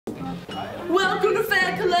Welcome to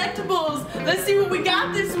Phat Collectibles. Let's see what we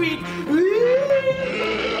got this week.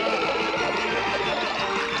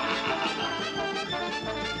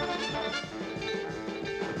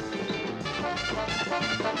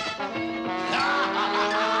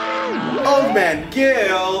 Old Man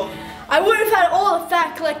Gil! I would have had all the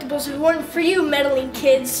Phat Collectibles if it weren't for you meddling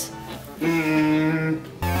kids.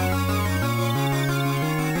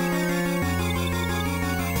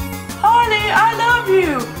 Harley, I love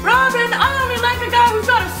you. Robin, I only like a guy who's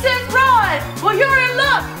got a sick ride. Well, you're in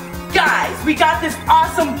luck. Guys, we got this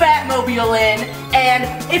awesome Phatmobile in, and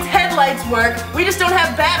its headlights work. We just don't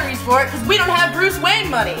have batteries for it because we don't have Bruce Wayne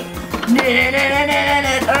money.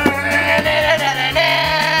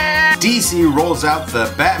 DC rolls out the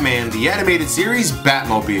Batman the Animated Series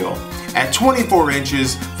Phatmobile. At 24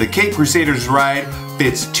 inches, the Cape Crusaders ride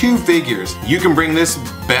fits 2 figures. You can bring this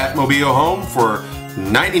Phatmobile home for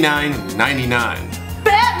 $99.99.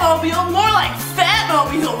 Phatmobile? More like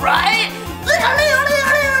Phatmobile, right?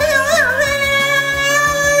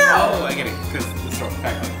 Oh, I get it, because it's from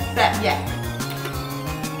Phat. That, yeah.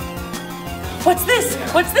 What's this?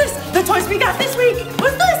 What's this? The toys we got this week.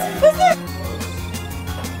 What's this? What's this?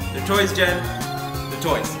 They're toys, Jen. They're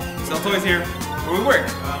toys. We sell toys here where we work.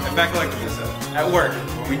 At Phat Collectibles. At work.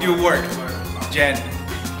 We do work. Jen.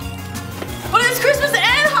 But it's Christmas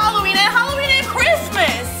and Halloween and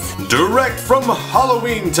Christmas! Direct from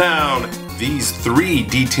Halloween Town, these 3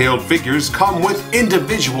 detailed figures come with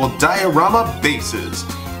individual diorama bases.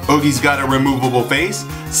 Oogie's got a removable face,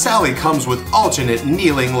 Sally comes with alternate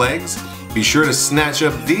kneeling legs. Be sure to snatch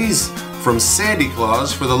up these from Sandy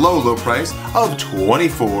Claus for the low price of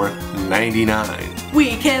 $24.99.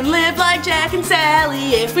 We can live like Jack and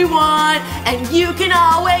Sally if we want, and you can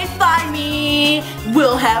always find me.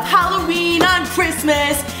 We'll have Halloween on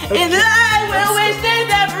Christmas, and I will wish this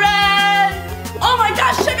never ends. Oh my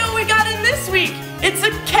gosh, check out what we got in this week. It's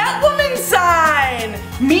a Catwoman sign.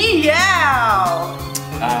 Meow.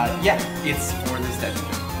 Yeah, it's for this statue.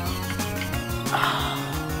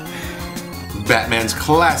 Batman's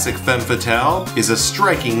classic femme fatale is a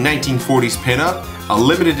striking 1940s pinup, a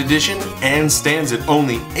limited edition, and stands at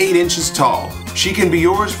only 8 inches tall. She can be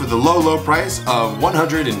yours for the low price of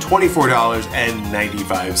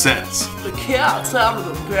 $124.95. The cat's out of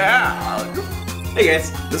the bag. Hey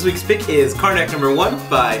guys, this week's pick is Karnak #1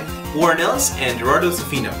 by Warren Ellis and Gerardo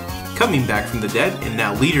Safino. Coming back from the dead and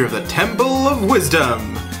now leader of the Temple of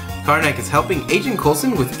Wisdom, Karnak is helping Agent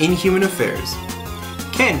Coulson with inhuman affairs.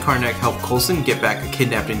 Can Karnak help Coulson get back a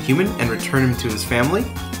kidnapped Inhuman and return him to his family?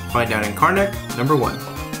 Find out in Karnak #1.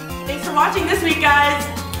 Thanks for watching this week, guys.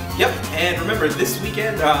 Yep, and remember this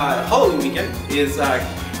weekend, Halloween weekend, is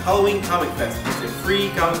Halloween Comic Fest. It's a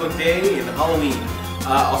free comic book day in Halloween.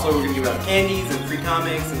 Also, we're going to give out candies and free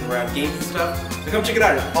comics and we're out games and stuff. So come check it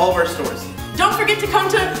out at all of our stores. Don't forget to come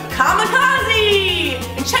to Kamikaze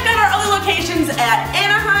and check out our other locations at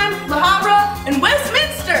Anaheim, La Habra, and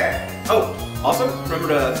Westminster. Oh, also remember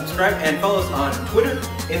to subscribe and follow us on Twitter,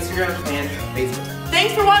 Instagram, and Facebook.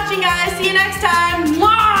 Thanks for watching, guys. See you next time.